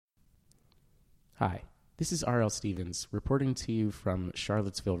Hi, this is R.L. Stevens reporting to you from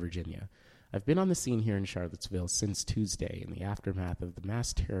Charlottesville, Virginia. I've been on the scene here in Charlottesville since Tuesday in the aftermath of the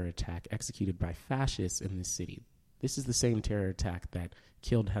mass terror attack executed by fascists in this city. This is the same terror attack that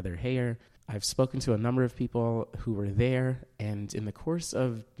killed Heather Heyer. I've spoken to a number of people who were there, and in the course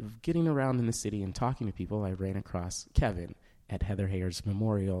of getting around in the city and talking to people, I ran across Kevin at Heather Heyer's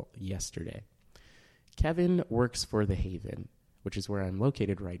memorial yesterday. Kevin works for The Haven, which is where I'm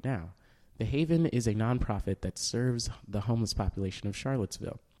located right now. The Haven is a nonprofit that serves the homeless population of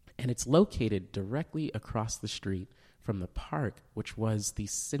Charlottesville, and it's located directly across the street from the park, which was the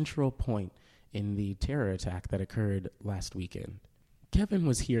central point in the terror attack that occurred last weekend. Kevin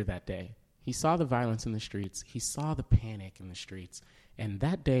was here that day. He saw the violence in the streets. He saw the panic in the streets. And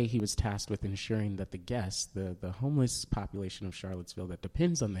that day he was tasked with ensuring that the guests, the homeless population of Charlottesville that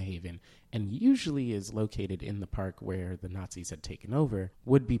depends on the Haven and usually is located in the park where the Nazis had taken over,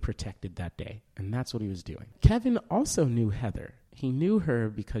 would be protected that day. And that's what he was doing. Kevin also knew Heather. He knew her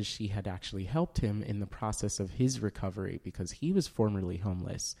because she had actually helped him in the process of his recovery because he was formerly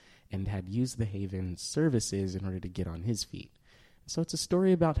homeless and had used the Haven services in order to get on his feet. So it's a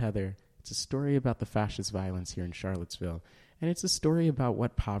story about Heather. It's a story about the fascist violence here in Charlottesville. And it's a story about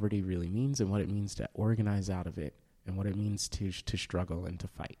what poverty really means and what it means to organize out of it and what it means to struggle and to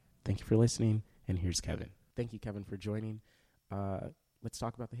fight. Thank you for listening, and here's Kevin. Thank you, Kevin, for joining. Let's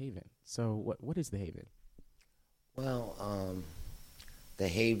talk about the Haven. So what is the Haven? Well, the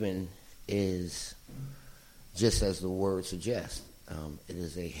Haven is, just as the word suggests, it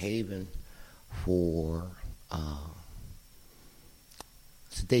is a haven for,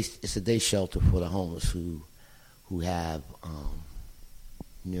 it's a day shelter for the homeless who have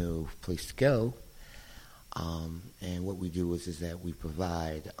no place to go. And what we do is that we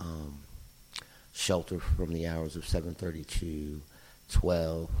provide shelter from the hours of 7:30 to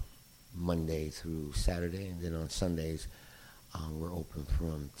 12, Monday through Saturday, and then on Sundays we're open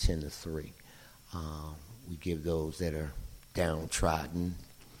from 10 to 3. We give those that are downtrodden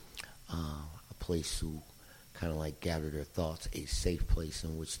a place to kind of like gather their thoughts, a safe place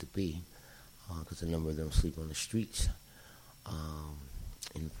in which to be, because a number of them sleep on the streets,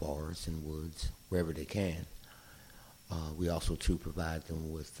 in forests and woods, wherever they can. We also, too, provide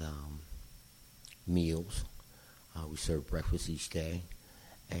them with meals. We serve breakfast each day,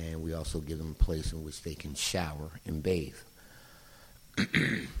 and we also give them a place in which they can shower and bathe.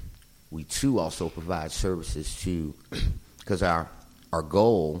 We, too, also provide services to, because our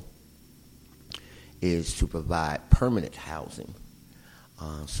goal is to provide permanent housing.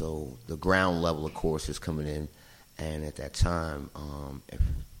 So the ground level, of course, is coming in, and at that time, if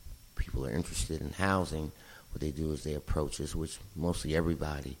people are interested in housing, what they do is they approach us, which mostly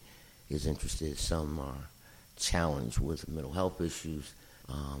everybody is interested. Some are challenged with mental health issues,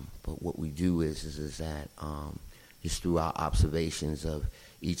 but what we do is that just through our observations of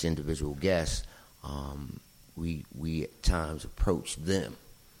each individual guest, we at times approach them,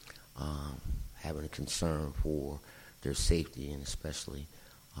 having a concern for their safety, and especially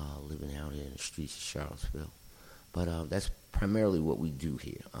living out here in the streets of Charlottesville. But that's primarily what we do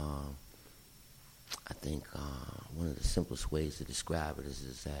here. I think one of the simplest ways to describe it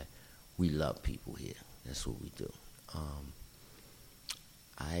is that we love people here. That's what we do.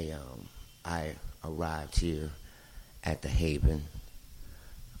 I arrived here at the Haven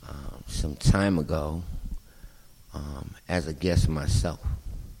some time ago as a guest myself.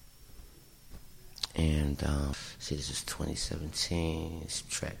 And see, this is 2017.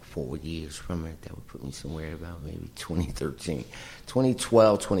 Subtract 4 years from it. That would put me somewhere about maybe 2013.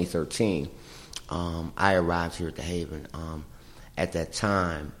 2012, 2013, I arrived here at the Haven. At that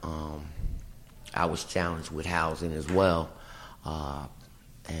time, I was challenged with housing as well.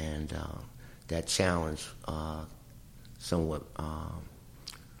 And that challenge somewhat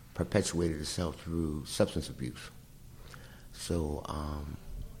perpetuated itself through substance abuse. So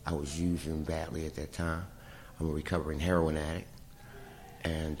I was using badly at that time. I'm a recovering heroin addict.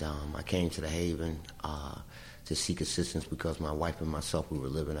 And I came to the Haven to seek assistance because my wife and myself, we were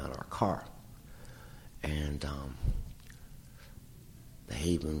living out our car. And the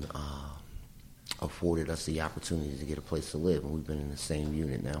Haven afforded us the opportunity to get a place to live. And we've been in the same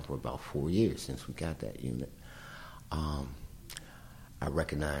unit now for about 4 years since we got that unit. I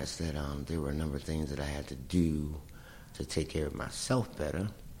recognized that there were a number of things that I had to do to take care of myself better.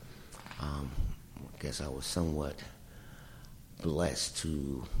 I guess I was somewhat blessed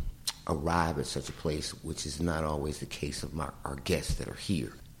to arrive at such a place, which is not always the case of our guests that are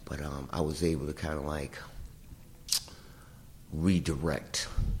here. But I was able to kind of like redirect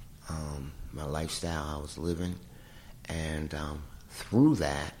my lifestyle I was living, and through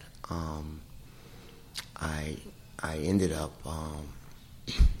that, I ended up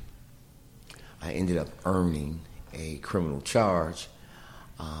earning a criminal charge,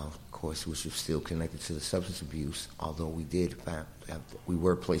 of course, which was still connected to the substance abuse. Although we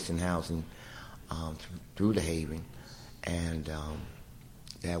were placed in housing through the Haven, and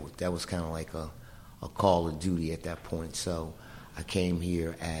that was kind of like a call of duty at that point. So I came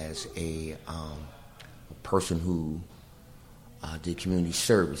here as a person who did community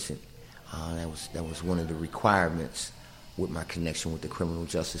service. That was one of the requirements with my connection with the criminal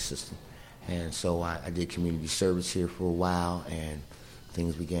justice system. And so I did community service here for a while, and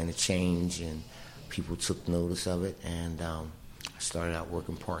things began to change, and people took notice of it. And I started out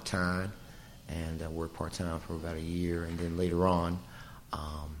working part-time, and I worked part-time for about a year. And then later on,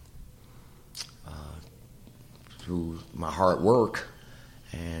 through my hard work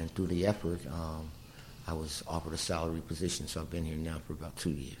and through the effort, I was offered a salary position. So I've been here now for about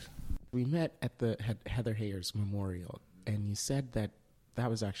 2 years. We met at the Heather Heyer's memorial, and you said that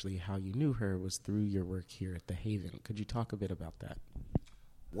was actually how you knew her, was through your work here at the Haven. Could you talk a bit about that?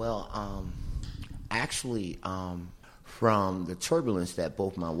 Well, actually, from the turbulence that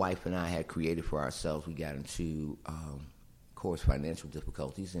both my wife and I had created for ourselves, we got into, of course, financial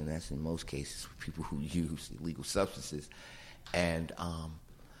difficulties, and that's in most cases for people who use illegal substances. And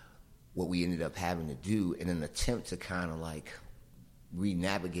what we ended up having to do in an attempt to kind of like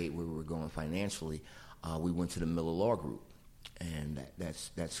re-navigate where we were going financially, we went to the Miller Law Group, and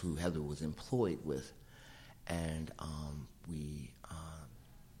that's who Heather was employed with, and we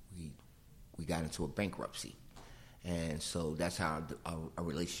got into a bankruptcy, and so that's how our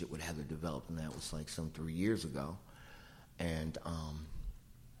relationship with Heather developed, and that was like some 3 years ago, and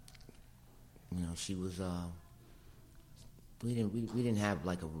she was we didn't have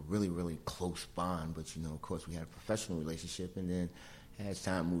like a really, really close bond, but of course we had a professional relationship, and then as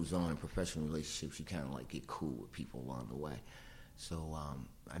time moves on in professional relationships, you kind of like get cool with people along the way. So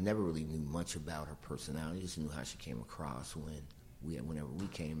I never really knew much about her personality. Just knew how she came across whenever we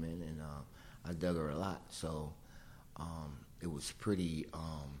came in, and I dug her a lot. So it was pretty,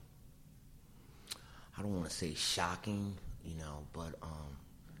 I don't want to say shocking, but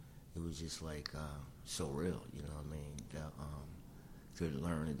it was just like so real, to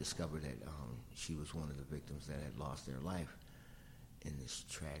learn and discover that she was one of the victims that had lost their life in this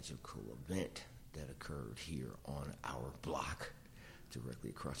tragical event that occurred here on our block,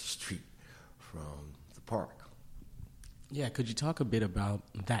 directly across the street from the park. Yeah, could you talk a bit about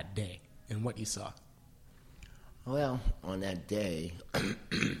that day and what you saw? Well, on that day,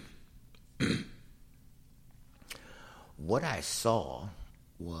 what I saw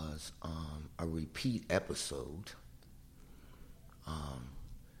was a repeat episode.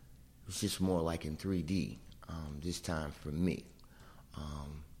 It was just more like in 3D, this time for me.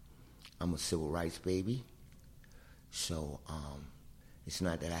 I'm a civil rights baby, so it's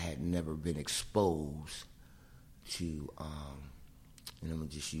not that I had never been exposed to, and I'm going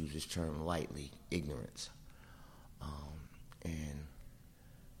to just use this term lightly, ignorance. And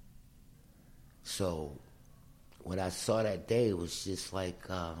so what I saw that day was just like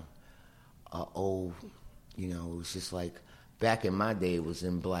it was just like back in my day it was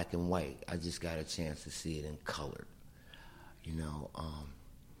in black and white. I just got a chance to see it in color.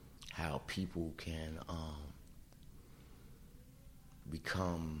 How people can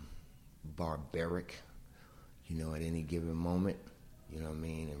become barbaric, at any given moment,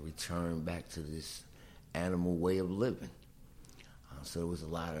 and return back to this animal way of living. So there was a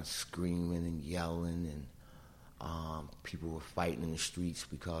lot of screaming and yelling, and people were fighting in the streets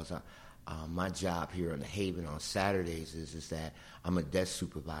because my job here in the Haven on Saturdays is that I'm a desk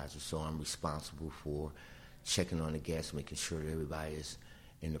supervisor, so I'm responsible for checking on the guests, making sure that everybody is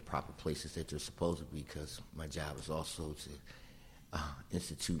in the proper places that they're supposed to be, because my job is also to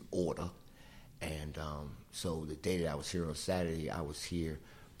institute order. And so the day that I was here on Saturday, I was here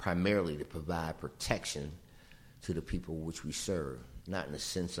primarily to provide protection to the people which we serve, not in the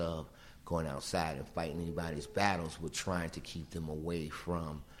sense of going outside and fighting anybody's battles, but trying to keep them away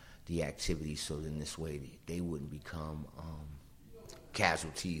from the activity so that in this way they wouldn't become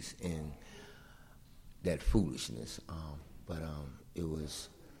casualties in that foolishness. But it was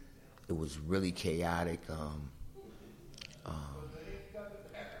really chaotic.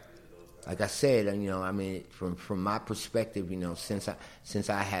 Like I said, from my perspective, since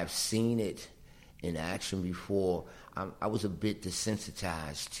I have seen it in action before, I was a bit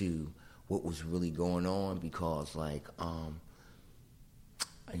desensitized to what was really going on, because I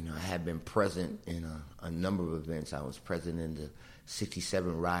had been present in a number of events. I was present in the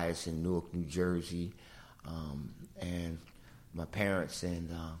 67 riots in Newark, New Jersey, and my parents and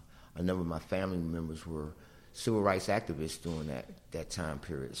a number of my family members were civil rights activists during that time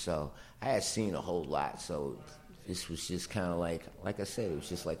period. So I had seen a whole lot. So this was just kind of like I said, it was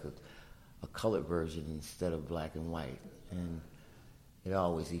just like a colored version instead of black and white. And it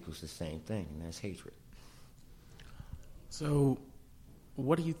always equals the same thing, and that's hatred. So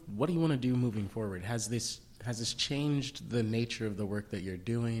what do you want to do moving forward? Has this changed the nature of the work that you're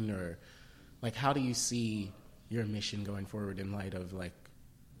doing, or like how do you see your mission going forward in light of like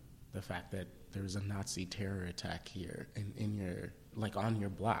the fact that there was a Nazi terror attack here in your, like, on your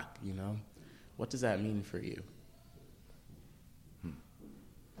block, you know? What does that mean for you?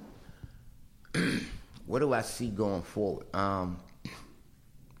 What do I see going forward?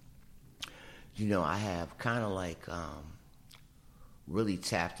 You know, I have kind of like really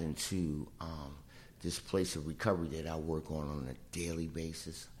tapped into this place of recovery that I work on a daily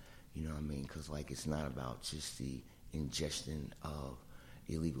basis. You know what I mean? Because, like, it's not about just the ingestion of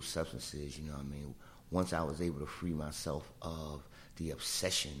illegal substances, you know what I mean? Once I was able to free myself of the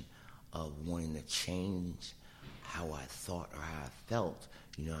obsession of wanting to change how I thought or how I felt,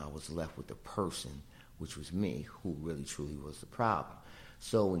 you know, I was left with the person, which was me, who really truly was the problem.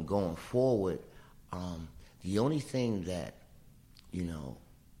 So in going forward, the only thing that, you know,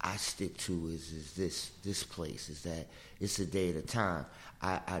 I stick to is this place, is that it's a day at a time.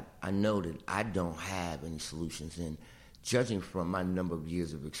 I know that I don't have any solutions, and judging from my number of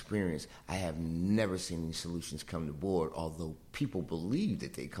years of experience, I have never seen any solutions come to board, although people believe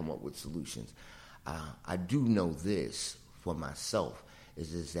that they come up with solutions. I do know this for myself,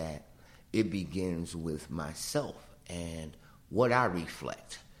 is that it begins with myself and what I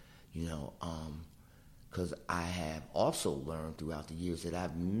reflect, you know, because I have also learned throughout the years that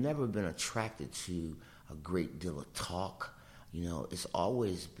I've never been attracted to a great deal of talk. You know, it's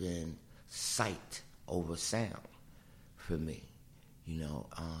always been sight over sound for me. You know,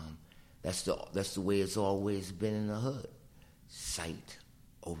 that's the way it's always been in the hood. Sight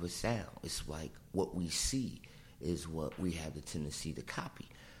over sound. It's like what we see is what we have the tendency to copy.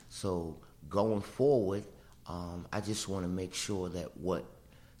 So going forward, I just want to make sure that what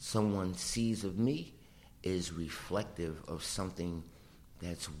someone sees of me is reflective of something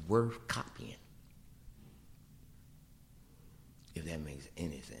that's worth copying, if that makes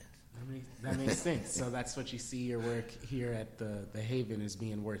any sense. That makes sense. So that's what you see your work here at the Haven as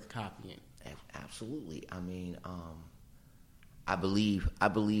being worth copying. Absolutely. I mean, I believe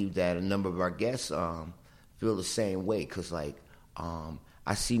that a number of our guests feel the same way, because, like,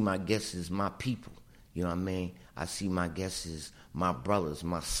 I see my guests as my people. You know what I mean? I see my guests as my brothers,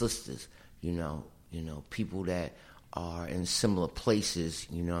 my sisters. You know, people that are in similar places.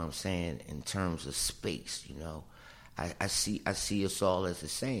 You know what I'm saying? In terms of space, you know, I see us all as the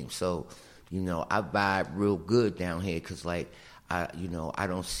same. So, you know, I vibe real good down here, because, like, I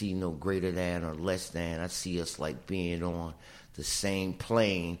don't see no greater than or less than. I see us like being on the same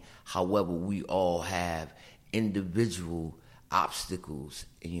plane. However, we all have individual obstacles,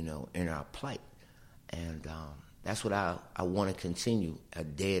 you know, in our plight. And that's what I want to continue a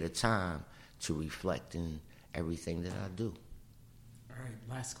day at a time to reflect in everything that I do. All right,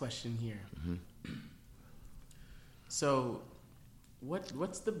 last question here. Mm-hmm. So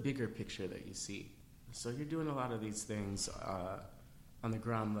what's the bigger picture that you see? So you're doing a lot of these things on the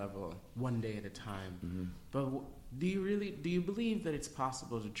ground level, one day at a time. Mm-hmm. But do you believe that it's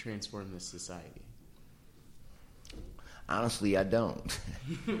possible to transform this society? Honestly, I don't.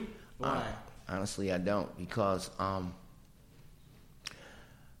 Why? Honestly, I don't, because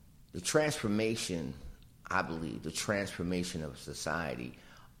the transformation, I believe, the transformation of society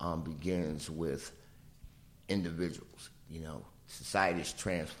begins with individuals. You know, society is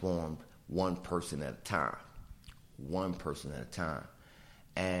transformed one person at a time. One person at a time.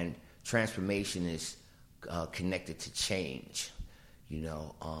 And transformation is connected to change, you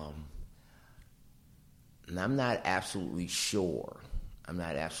know. And I'm not absolutely sure. Of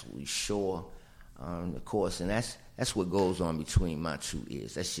course, and that's what goes on between my two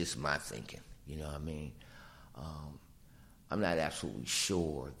ears. That's just my thinking, you know what I mean? I'm not absolutely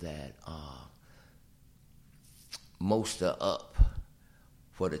sure that most are up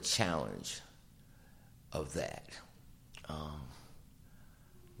for the challenge of that.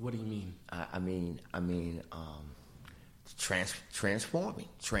 What do you mean? I mean,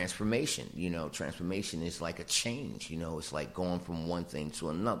 transformation. You know, transformation is like a change. You know, it's like going from one thing to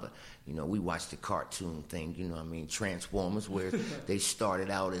another. You know, we watched the cartoon thing, you know what I mean, Transformers, where they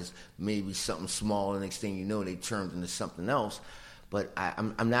started out as maybe something small, and next thing you know, they turned into something else. But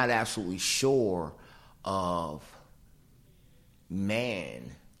I'm not absolutely sure of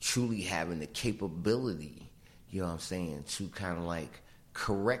man truly having the capability, you know what I'm saying, to kind of like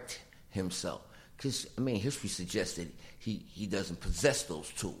correct himself. Because, I mean, history suggests that he doesn't possess those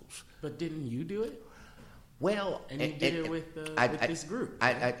tools. But didn't you do it? Well, and you did it with this group.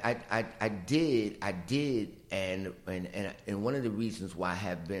 I did, and one of the reasons why I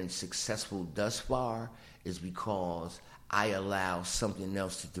have been successful thus far is because I allow something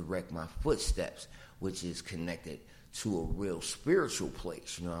else to direct my footsteps, which is connected to a real spiritual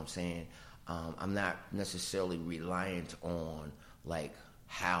place. You know what I'm saying? I'm not necessarily reliant on like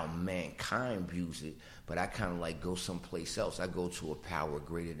how mankind views it, but I kind of like go someplace else. I go to a power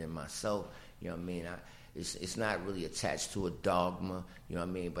greater than myself. You know what I mean? It's not really attached to a dogma. You know what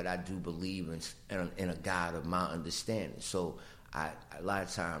I mean? But I do believe in a God of my understanding. So a lot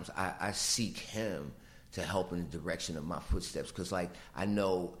of times I seek Him to help in the direction of my footsteps, because like I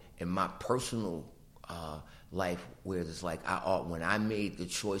know in my personal life where it's like when I made the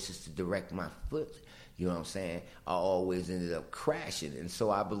choices to direct my foot, you know what I'm saying, I always ended up crashing. And so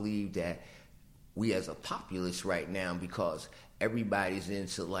I believe that we as a populace right now, because everybody's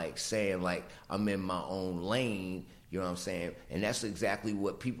into like saying like I'm in my own lane, you know what I'm saying? And that's exactly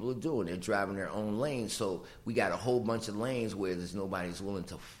what people are doing. They're driving their own lane. So we got a whole bunch of lanes where there's nobody's willing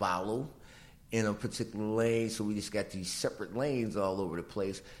to follow in a particular lane. So we just got these separate lanes all over the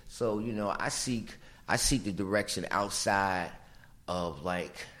place. So, you know, I seek the direction outside of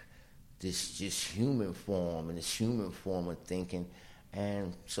like this just human form and this human form of thinking.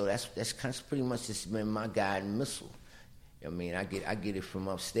 And so that's kind of pretty much just been my guiding missile. I mean, I get it from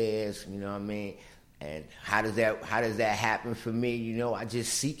upstairs, you know what I mean? And how does that happen for me? You know, I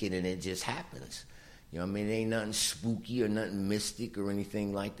just seek it and it just happens. You know what I mean? It ain't nothing spooky or nothing mystic or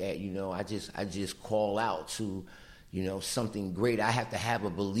anything like that. You know, I just call out to, you know, something great. I have to have a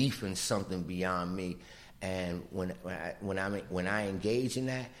belief in something beyond me. And when I engage in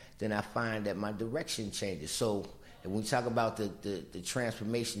that, then I find that my direction changes. So and when we talk about the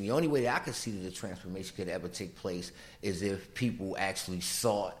transformation, the only way that I could see that the transformation could ever take place is if people actually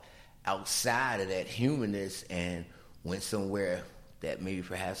sought outside of that humanness and went somewhere that maybe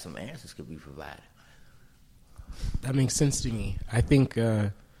perhaps some answers could be provided. That makes sense to me. I think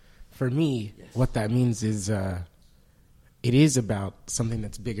for me, yes, what that means is it is about something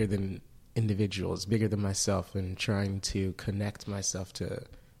that's bigger than individuals, bigger than myself, and trying to connect myself to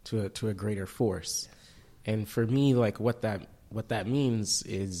a greater force. Yes. And for me, like what that means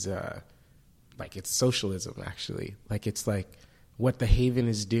is like it's socialism, actually. Like it's like what the Haven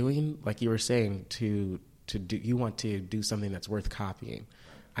is doing, like you were saying, to do, you want to do something that's worth copying.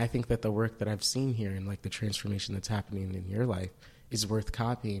 I think that the work that I've seen here and like the transformation that's happening in your life is worth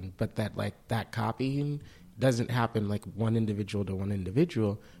copying, but that like that copying doesn't happen like one individual to one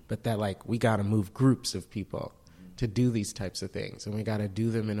individual, but that like we got to move groups of people to do these types of things, and we got to do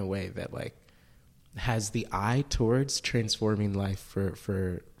them in a way that like has the eye towards transforming life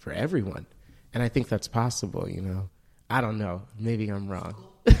for everyone. And I think that's possible, you know. I don't know. Maybe I'm wrong.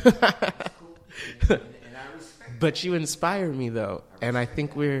 But you inspire me though. And I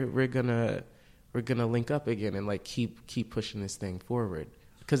think we're gonna link up again and like keep pushing this thing forward.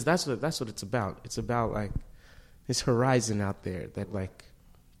 Because that's what it's about. It's about like this horizon out there that like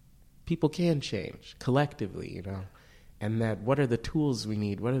people can change collectively, you know. And that what are the tools we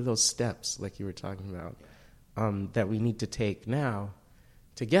need? What are those steps, like you were talking about, that we need to take now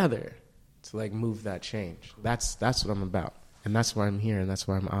together to like move that change? That's what I'm about. And that's why I'm here, and that's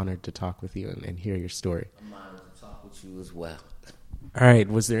why I'm honored to talk with you and hear your story. I'm honored to talk with you as well. All right.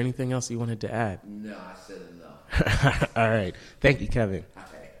 Was there anything else you wanted to add? No, I said enough. All right. Thank you, Kevin.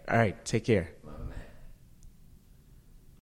 Okay. All right. Take care.